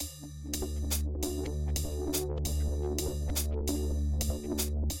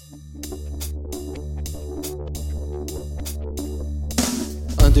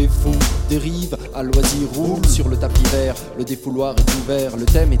défaut dérive, à loisir roule sur le tapis vert. Le défouloir est ouvert, le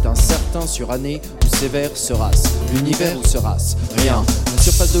thème est incertain, suranné ou sévère, sera-ce l'univers ou sera-ce rien. La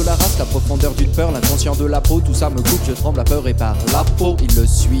surface de la race, la profondeur d'une peur, l'inconscient de la peau, tout ça me coupe, je tremble à peur et par la peau. Ils le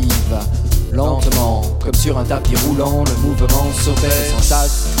suivent lentement, comme sur un tapis roulant, le mouvement s'opère et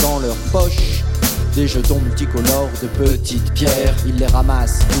s'entasse dans leur poche. Des jetons multicolores de petites pierres, ils les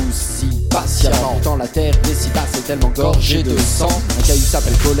ramassent tous si patiemment. Pourtant la terre des si basses est tellement gorgée de sang. Un caillou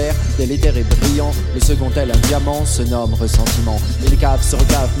s'appelle colère, délétère et brillant. Le second tel un diamant se nomme ressentiment. Et les caves se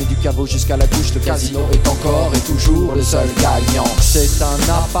recavent, mais du caveau jusqu'à la couche, le casino est encore et toujours le seul gagnant. C'est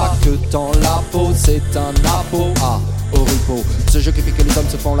un appât que tend la peau, c'est un apo à oripo. Ce jeu qui fait que les hommes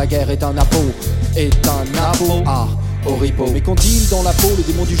se font la guerre est un apo, est un apo à oripo. Mais qu'ont-ils dans la peau? Le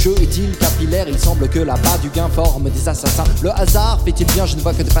démon du jeu est-il capillaire? Il semble que là-bas du gain forme des assassins. Le hasard fait-il bien? Je ne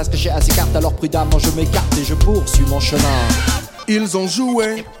vois que de faces cachées à ces cartes. Alors prudemment je m'écarte et je poursuis mon chemin. Ils ont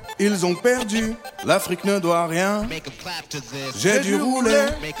joué, ils ont perdu, l'Afrique ne doit rien. J'ai dû rouler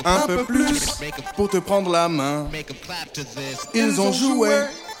un peu plus pour te prendre la main. Ils ont joué,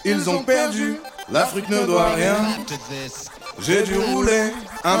 ils ont perdu, l'Afrique ne doit rien. J'ai dû rouler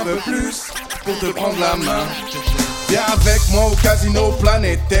un peu plus pour te prendre la main. Viens avec moi au casino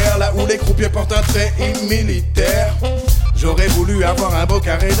planétaire, là où les croupiers portent un trait militaire. J'aurais voulu avoir un beau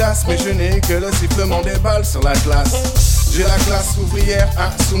carré d'as, mais je n'ai que le sifflement des balles sur la glace. J'ai la classe ouvrière,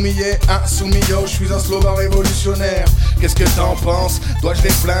 un soumillot, je suis un slogan révolutionnaire. Qu'est-ce que t'en penses? Dois-je les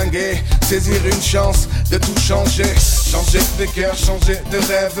flinguer? Saisir une chance de tout changer. Changer de cœur, changer de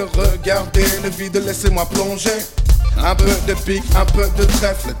rêve, regarder le vide, laissez-moi plonger. Un peu de pique, un peu de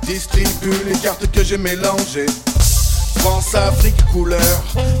trèfle, distribue les cartes que j'ai mélangées. France-Afrique couleur,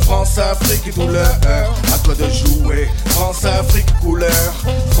 France-Afrique douleur, à toi de jouer. France-Afrique couleur,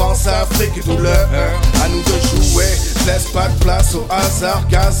 France-Afrique douleur, à nous de jouer. Laisse pas de place au hasard,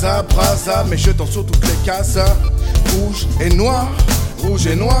 Gaza, Braza, mais jetons sur toutes les cases. Rouge et noir, rouge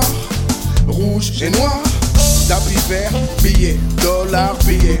et noir, rouge et noir. Tapis vert, billet, dollar,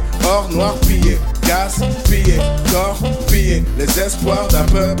 billet, or noir, billet, gaz, billet, corps, billet. Les espoirs d'un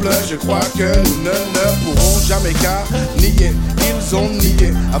peuple, je crois que nous ne pourrons jamais nier. Ils ont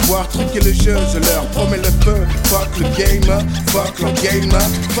nié, avoir truqué le jeu, je leur promets le feu. Fuck le game, fuck le game,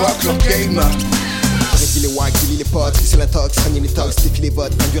 fuck le game. Réduis les wags, les potes, c'est la tox, ranier les tox, défile les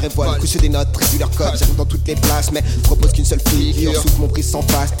votes, fin du révolte, coucher des notes, réduis leur code. J'arrive dans toutes les places, mais propose qu'une seule figure. Souffle mon prix sans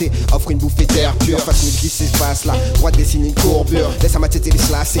pasté, offre une bouffée d'air pur. Face une glisse s'efface là, droite dessine une courbure. Laisse à ma tête et les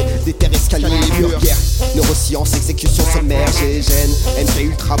slasser, des terres Excalibur Guerre. Neurosciences, exécution sommaire, GGN, MP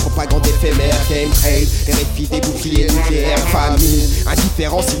ultra, propagande éphémère, game trade, RFI, des boucliers nucléaires, famille,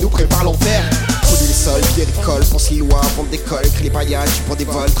 indifférence, ils nous préparent l'enfer. Pollue les sols, puis les récoltes, pense les lois, vente d'école, crée les paillages, tu prends des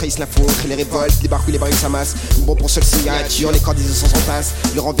vols, trahissent l'info, crée les révoltes, débarque les barils s'amassent, bon pour seule signature, les cordisés s'entassent,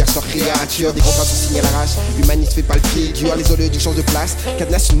 le renverse leur créature, des contrats sont signés à l'arrache, l'humaniste fait pas le figure, les oléoducs changent de place,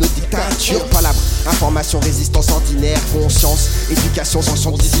 cadenas une autre dictature, palabre, information, résistance ordinaire, conscience, éducation,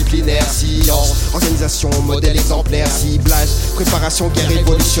 sanction disciplinaire, science, organisation, modèle exemplaire, ciblage, préparation, guerre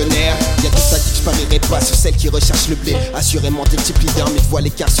révolutionnaire, y'a des statiques, je parierai pas sur celles qui recherchent le blé, assurément des types leaders, mais je vois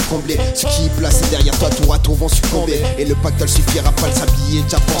l'écart se combler, ceux qui placent derrière toi tour à tour vont succomber. Et le pactole suffira pas, le sablier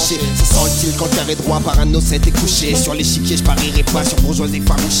déjà penché. Ça sent utile quand le carré droit par un os a été couché. Sur l'échiquier je parierai pas sur bourgeois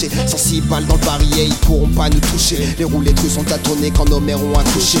effarouchés. Sans 6 balles dans le barillet ils pourront pas nous toucher. Les roulettes russes sont tâtonnés quand nos mères ont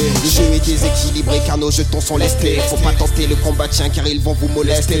accouché. Le jeu est déséquilibré car nos jetons sont lestés. Faut pas tenter le combat de chien car ils vont vous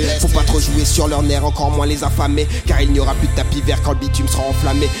molester. Faut pas trop jouer sur leurs nerfs, encore moins les affamer. Car il n'y aura plus de tapis vert quand le bitume sera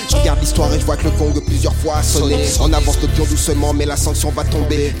enflammé. Je regarde l'histoire et je vois que le Kong plusieurs fois a sonné. On avance nos pions doucement mais la sanction va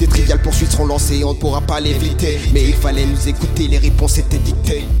tomber. Des triviales poursuites seront lancées, on ne pourra pas l'éviter. Mais il fallait nous écouter, les réponses étaient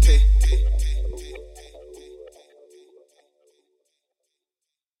dictées.